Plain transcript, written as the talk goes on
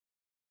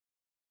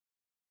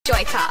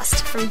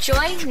Joycast from Joy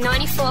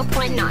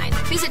 94.9.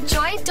 Visit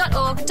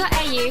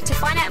joy.org.au to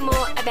find out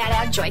more about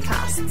our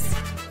Joycasts.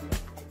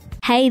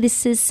 Hey,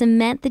 this is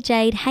Samantha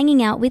Jade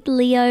hanging out with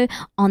Leo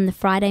on the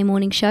Friday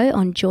morning show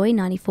on Joy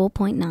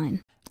 94.9.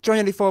 Joy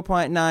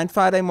 94.9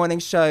 Friday morning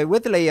show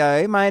with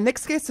Leo. My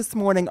next guest this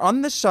morning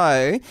on the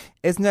show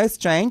is no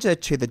stranger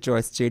to the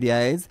Joy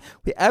Studios.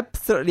 We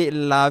absolutely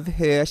love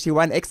her. She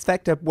won X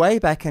Factor way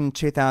back in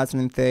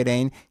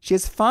 2013. She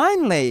is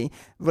finally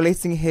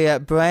releasing her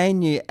brand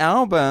new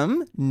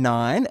album,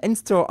 9, in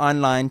store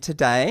online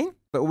today.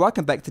 But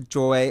welcome back to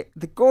Joy,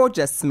 the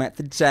gorgeous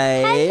Samantha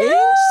Jade.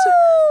 Hello!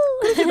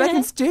 You're back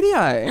in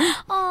studio.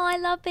 Oh, I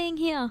love being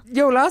here.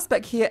 You were last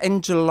back here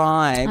in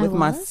July with was?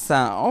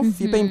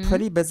 myself. You've been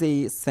pretty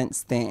busy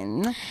since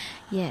then.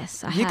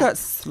 Yes, I You have. got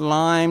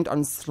slimed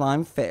on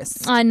Slime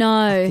Fest I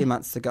know. a few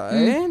months ago.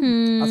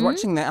 I was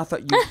watching that. I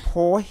thought, you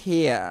poor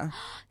hair.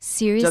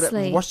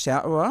 Seriously. Did it wash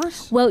out all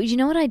right? Well, you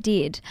know what I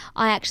did?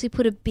 I actually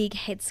put a big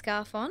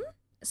headscarf on.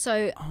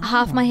 So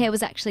half my hair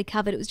was actually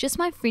covered. It was just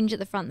my fringe at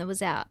the front that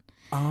was out.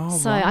 Oh,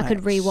 So I could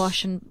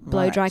rewash and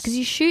blow dry because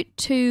you shoot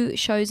 2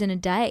 shows in a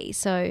day.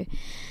 So,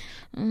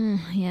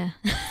 yeah.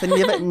 So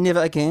never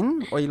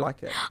again? Or you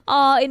like it?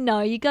 Oh,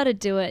 no, you got to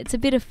do it. It's a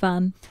bit of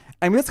fun.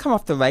 And we just come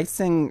off the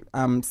racing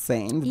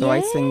scene, the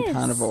racing Yes,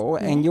 carnival,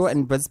 and you were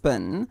in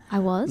Brisbane. I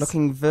was.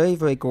 Looking very,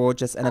 very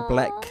gorgeous in a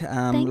black,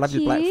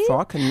 lovely black you.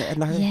 frock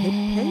and a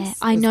headpiece.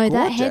 I It was know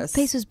that gorgeous.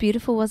 headpiece was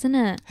beautiful, wasn't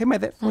it? Who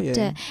made that for Loved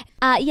you?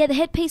 it. Yeah, the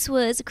headpiece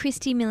was a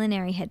Christie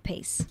Millinery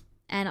headpiece,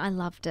 and I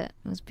loved it.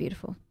 It was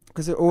beautiful.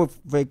 Because they're all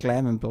very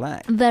glam and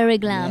black. Very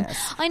glam.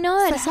 Yes. I know.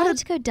 I So decided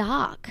to go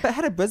dark. But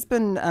how did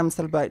Brisbane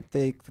celebrate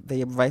the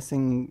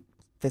racing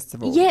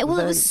festival? Yeah, well,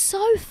 it was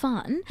so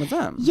fun. Was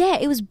it? Yeah,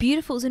 it was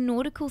beautiful. It was a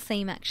nautical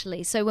theme,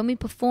 actually. So when we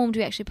performed,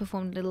 we actually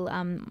performed little,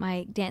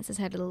 my dancers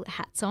had little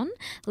hats on,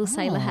 little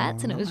sailor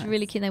hats, and it was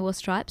really cute. They wore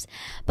stripes.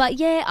 But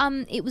yeah,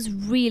 it was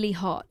really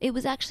hot. It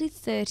was actually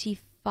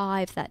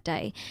 35 that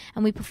day,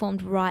 and we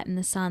performed right in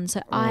the sun.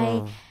 So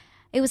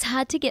it was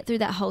hard to get through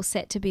that whole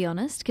set, to be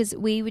honest, because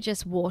we were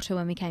just water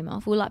when we came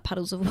off. We were like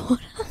puddles of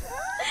water.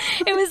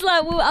 It was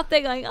like we were up there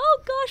going, oh,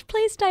 gosh,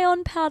 please stay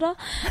on, powder.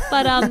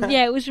 But,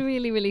 yeah, it was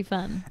really, really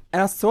fun.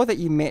 And I saw that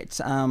you met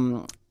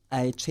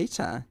a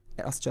cheetah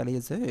at Australia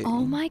Zoo.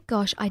 Oh, my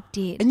gosh, I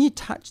did. And you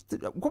touched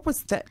what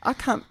was that?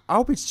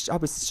 I'll be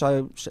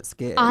so shit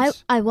scared.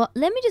 Let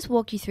me just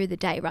walk you through the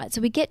day, right?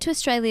 So we get to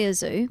Australia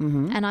Zoo,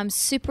 and I'm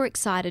super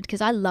excited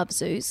because I love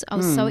zoos. I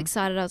was so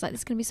excited. I was like,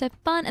 this is going to be so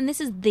fun. And this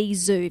is the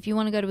zoo. If you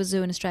want to go to a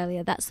zoo in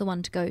Australia, that's the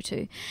one to go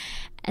to.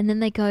 And then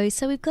they go,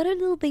 so we've got a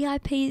little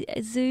VIP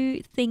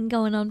zoo thing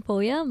going on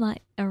for you. I'm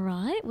like, all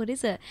right, what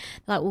is it?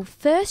 They're like, well,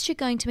 first you're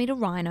going to meet a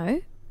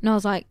rhino. And I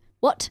was like,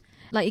 what?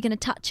 Like, you're going to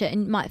touch it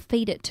and you might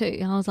feed it too.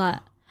 And I was like,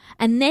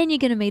 and then you're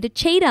going to meet a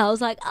cheetah. I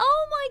was like,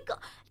 oh my God,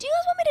 do you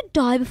guys want me to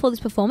die before this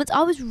performance?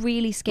 I was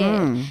really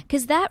scared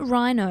because that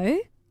rhino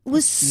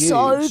was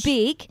so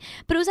big,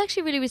 but it was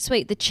actually really, really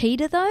sweet. The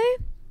cheetah though,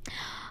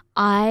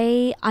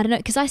 I don't know,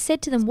 because I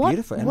said to them,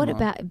 what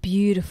about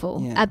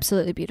beautiful,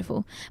 absolutely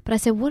beautiful. But I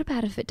said, what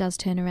about if it does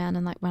turn around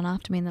and like run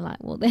after me? And they're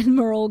like, well, then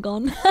we're all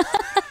gone.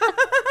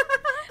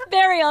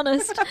 Very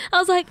honest. I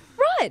was like,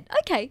 right,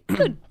 okay,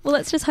 good. Well,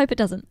 let's just hope it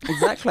doesn't.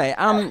 Exactly.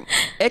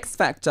 X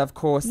Factor, of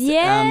course,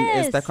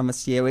 Yes. is back on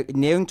this year. We're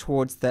nearing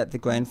towards the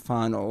grand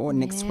final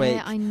next week.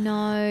 Yeah, I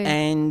know.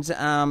 And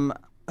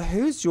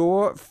who's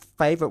your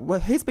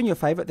favourite? Who's been your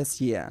favourite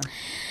this year?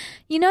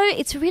 You know,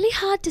 it's really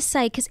hard to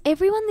say because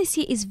everyone this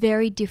year is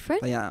very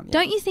different. They are, yeah.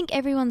 Don't you think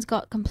everyone's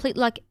got complete,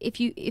 like if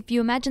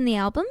you imagine the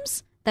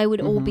albums, they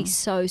would all be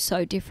so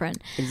different.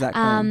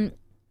 Exactly.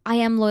 I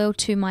am loyal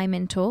to my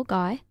mentor,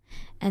 Guy.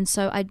 And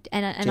so I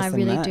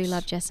really Matt. do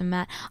love Jess and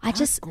Matt.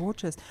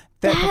 Gorgeous.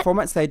 That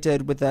performance they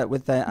did with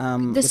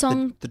the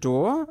song the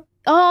door.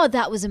 Oh,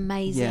 that was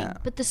amazing. Yeah.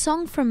 But the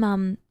song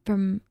from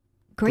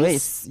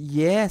Greece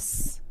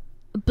Yes.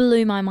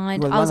 blew my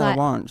mind. Well, I was one I like,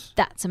 want.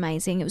 that's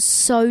amazing. It was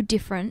so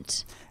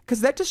different. Because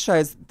that just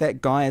shows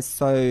that Guy is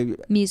so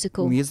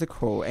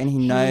Musical, and he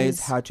knows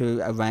how to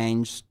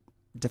arrange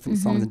different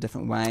songs in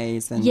different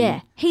ways. And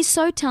yeah, he's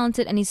so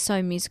talented and he's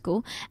so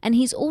musical, and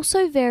he's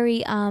also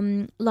very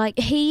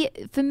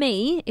for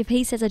me, if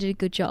he says I did a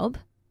good job,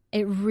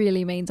 it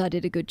really means I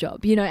did a good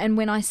job, you know. And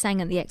when I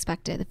sang at the X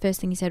Factor, the first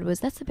thing he said was,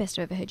 that's the best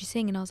I've ever heard you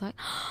sing. And I was like,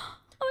 oh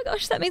my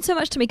gosh, that means so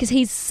much to me because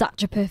he's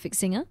such a perfect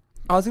singer.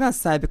 I was going to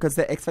say, because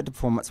the X Factor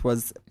performance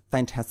was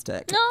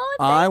fantastic. Oh,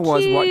 I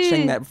was you.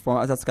 watching that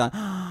performance. I was just going,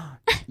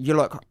 you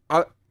look...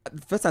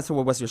 The first thing I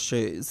saw was your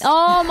shoes.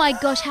 Oh my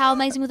gosh, how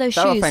amazing were those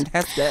shoes? They were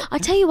fantastic. I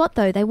tell you what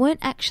though, they weren't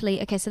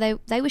actually, okay, so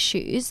they were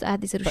shoes. I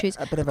had these little shoes,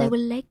 but they were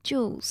leg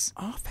jewels.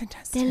 Oh,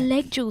 fantastic. They're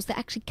leg jewels that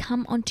actually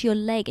come onto your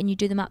leg and you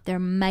do them up. They're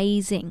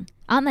amazing.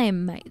 Aren't they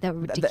amazing? They were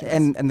ridiculous.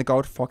 And the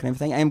gold fork and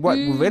everything. And what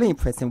really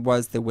impressed me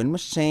was the wind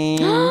machine.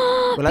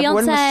 Wind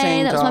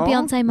Beyonce, that was my doll.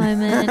 Beyonce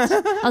moment.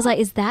 I was like,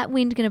 is that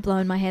wind going to blow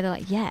in my hair? They're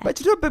like, yeah. But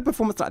to do a big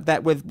performance like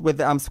that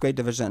with Square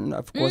Division,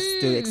 of course,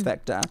 do X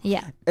Factor.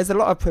 Yeah. There's a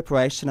lot of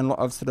preparation and a lot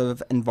of sort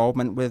of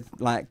involvement with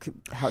like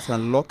how it's going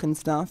to look and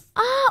stuff.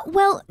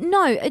 Well,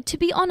 no, to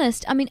be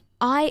honest, I mean,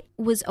 I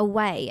was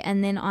away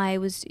and then I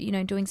was,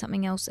 doing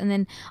something else. And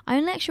then I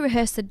only actually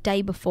rehearsed the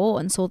day before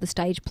and saw the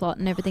stage plot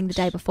and everything the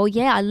day before.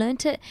 Yeah, I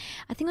learnt it.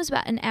 I think it was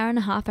about an hour and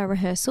a half, our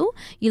rehearsal.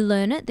 You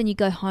learn it, then you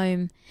go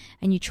home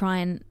and you try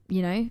and,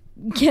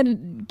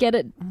 get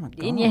it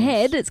in your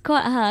head. It's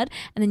quite hard.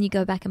 And then you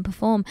go back and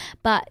perform.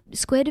 But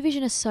Square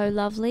Division are so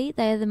lovely.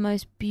 They are the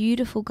most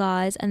beautiful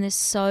guys and they're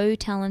so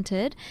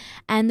talented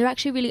and they're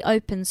actually really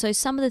open. So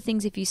some of the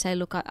things, if you say,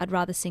 look, I'd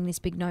rather sing this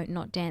big note and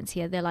not dance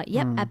here, they're like,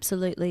 yep,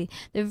 absolutely.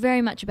 They're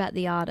very much about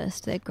the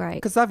artist. They're great.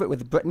 Because I've worked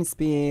with Britney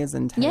Spears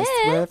and Taylor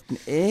Swift and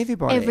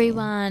everybody.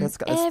 Everyone.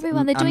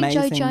 They're doing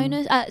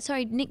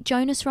Nick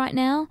Jonas right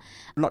now.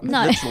 Not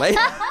literally.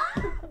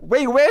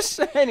 We wish.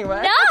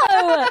 Anyway.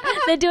 No!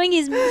 They're doing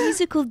his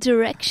musical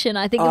direction,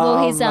 I think, of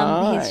all his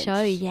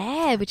show.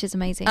 Yeah, which is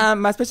amazing.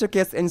 My special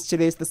guest in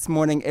studios this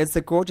morning is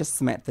the gorgeous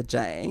Samantha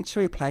Jade.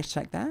 Shall we play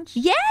Check That?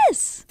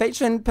 Yes!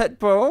 Featuring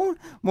Pitbull.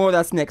 More of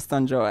that's next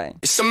on Joy.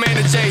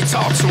 Samantha Jade,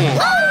 talk to him.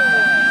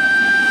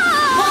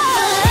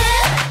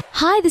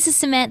 Hi, this is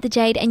Samantha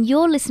Jade, and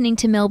you're listening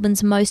to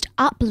Melbourne's most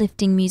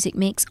uplifting music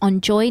mix on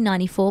Joy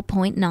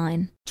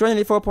 94.9. Joy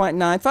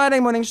 94.9,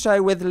 Friday morning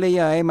show with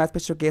Leo, my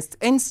special guest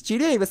in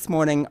studio this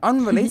morning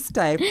on release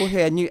day for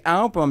her new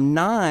album,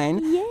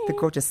 9, the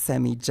gorgeous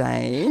Sammy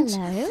Jade.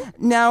 Hello.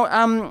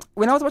 Now,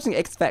 when I was watching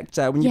X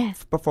Factor, when you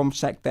performed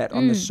Shake That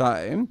on the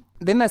show,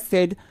 then they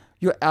said,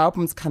 your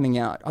album's coming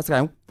out. I was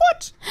going,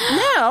 what?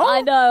 Now?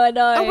 I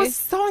know. It was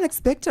so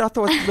unexpected. I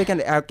thought we're going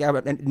to go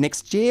out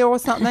next year or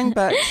something,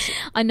 but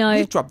I know.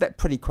 You dropped that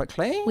pretty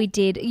quickly. We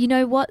did. You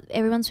know what?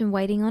 Everyone's been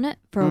waiting on it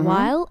for a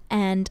while,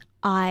 and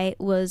I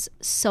was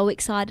so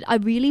excited. I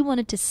really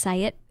wanted to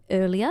say it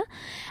earlier,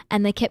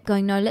 and they kept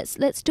going, no,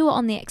 let's do it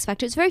on the X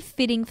Factor. It's very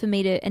fitting for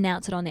me to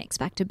announce it on X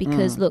Factor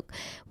because look,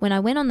 when I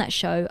went on that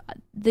show,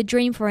 the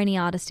dream for any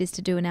artist is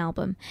to do an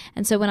album,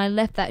 and so when I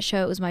left that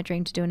show, it was my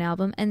dream to do an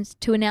album, and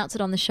to announce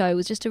it on the show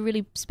was just a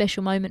really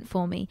special moment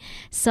for me.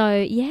 So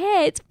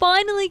yeah, it's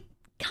finally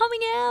coming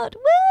out.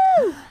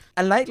 Woo!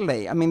 And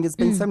lately, I mean, there's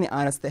been so many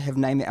artists that have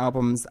named their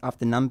albums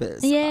after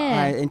numbers.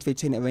 Yeah. I interviewed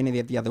Tina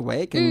Arena the other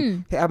week,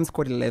 and her album's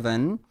called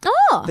 11.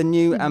 Oh! The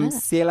new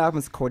Seal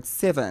album's called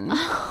 7.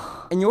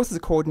 And yours is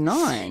called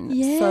 9.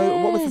 Yeah. So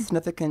what was the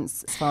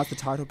significance as far as the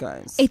title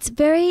goes? It's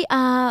very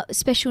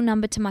special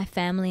number to my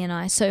family and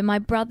I. So my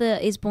brother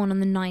is born on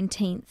the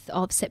 19th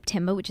of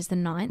September, which is the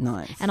 9th.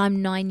 Nice. And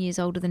I'm 9 years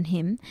older than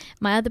him.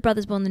 My other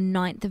brother's born the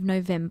 9th of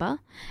November.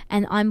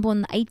 And I'm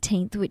born the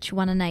 18th, which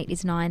 1 and 8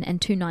 is 9,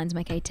 and 2 9s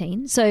make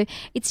 18. So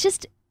it's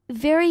just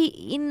very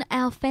in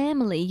our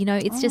family,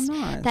 it's just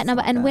nice. that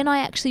number. And when I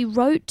actually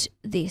wrote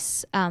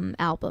this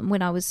album,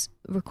 when I was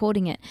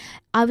recording it,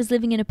 I was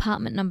living in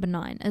apartment number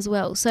 9 as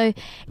well. So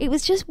it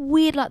was just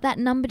weird, like that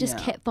number just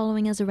kept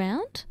following us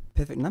around.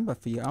 Perfect number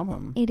for your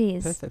album. It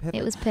is. Perfect.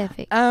 It was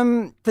perfect.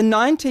 The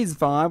 90s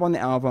vibe on the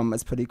album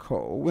is pretty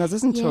cool. When I was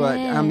listening to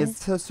it,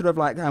 it's sort of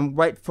like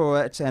wait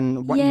for it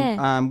and what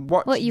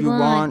you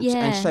want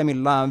and show me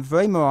love.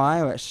 Very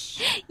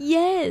Mariah-ish.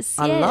 Yes.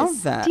 I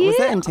love that. Yeah. Was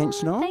that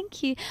intentional? Oh,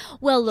 thank you.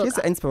 Well, look. She's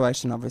an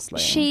inspiration, obviously.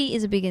 She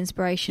is a big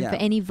inspiration for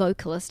any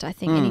vocalist, I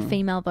think, any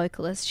female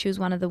vocalist. She was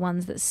one of the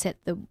ones that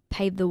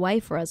paved the way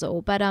for us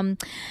all. But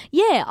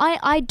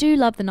I do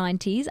love the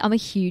 90s. I'm a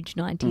huge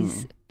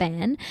 90s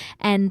fan,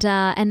 and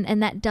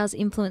that does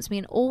influence me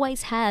and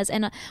always has.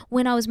 And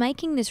when I was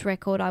making this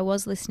record, I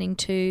was listening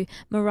to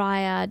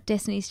Mariah,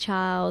 Destiny's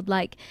Child,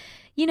 like,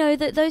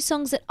 those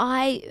songs that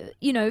I,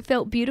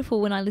 felt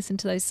beautiful when I listened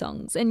to those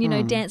songs and,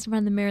 danced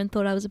around the mirror and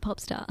thought I was a pop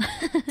star.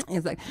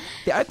 It's like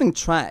the opening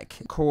track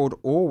called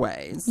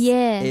Always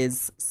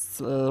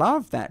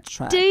love that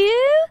track. Do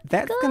you?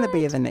 That's going to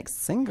be the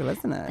next single,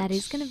 isn't it? That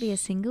is going to be a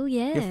single,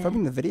 yeah. You're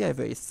filming the video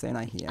very soon,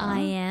 I hear. I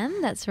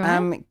am, that's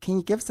right. Can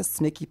you give us a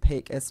sneaky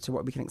peek as to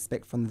what we can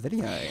expect from the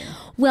video?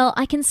 Well,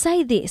 I can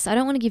say this. I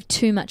don't want to give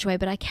too much away,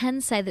 but I can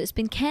say that it's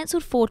been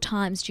cancelled 4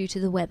 times due to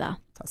the weather.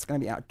 So it's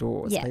going to be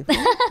outdoors, yeah. people.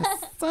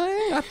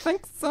 I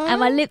think so. And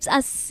my lips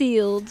are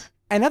sealed.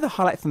 Another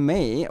highlight for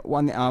me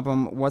on the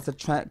album was a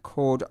track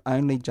called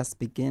Only Just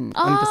Begun.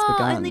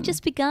 Only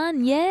Just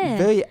Begun, yeah.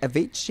 Very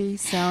Avicii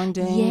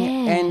sounding.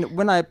 Yeah. And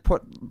when I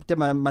did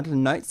my little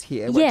notes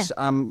here, which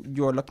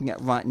you're looking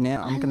at right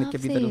now, I'm going to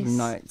give you the little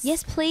notes.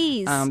 Yes,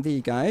 please. There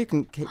you go. You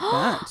can keep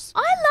that.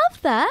 I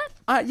love that.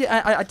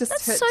 I just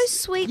That's so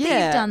sweet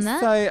that you've done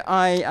that. So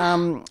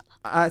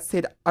I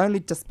said Only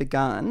Just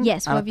Begun.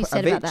 Yes, what have you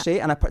said about that?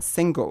 And I put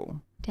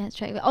single. Dance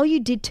track. Oh, you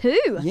did too?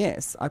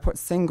 Yes, I put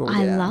single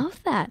I there.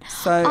 love that.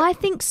 So I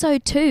think so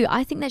too.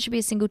 I think that should be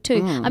a single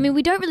too. I mean,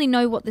 we don't really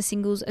know what the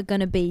singles are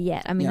going to be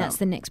yet. I mean, that's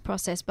the next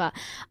process. But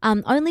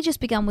Only Just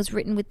Begun was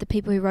written with the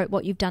people who wrote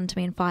What You've Done to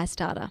Me and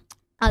Firestarter.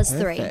 Us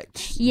three.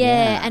 Perfect.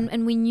 Yeah.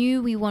 And we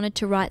knew we wanted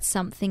to write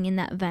something in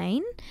that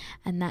vein,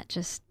 and that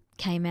just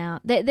came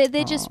out. They're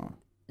just...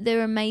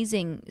 They're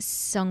amazing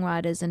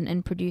songwriters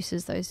and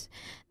producers,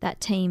 that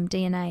team,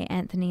 DNA,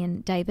 Anthony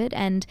and David.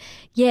 And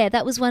yeah,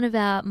 that was one of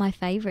my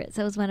favourites.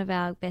 That was one of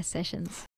our best sessions.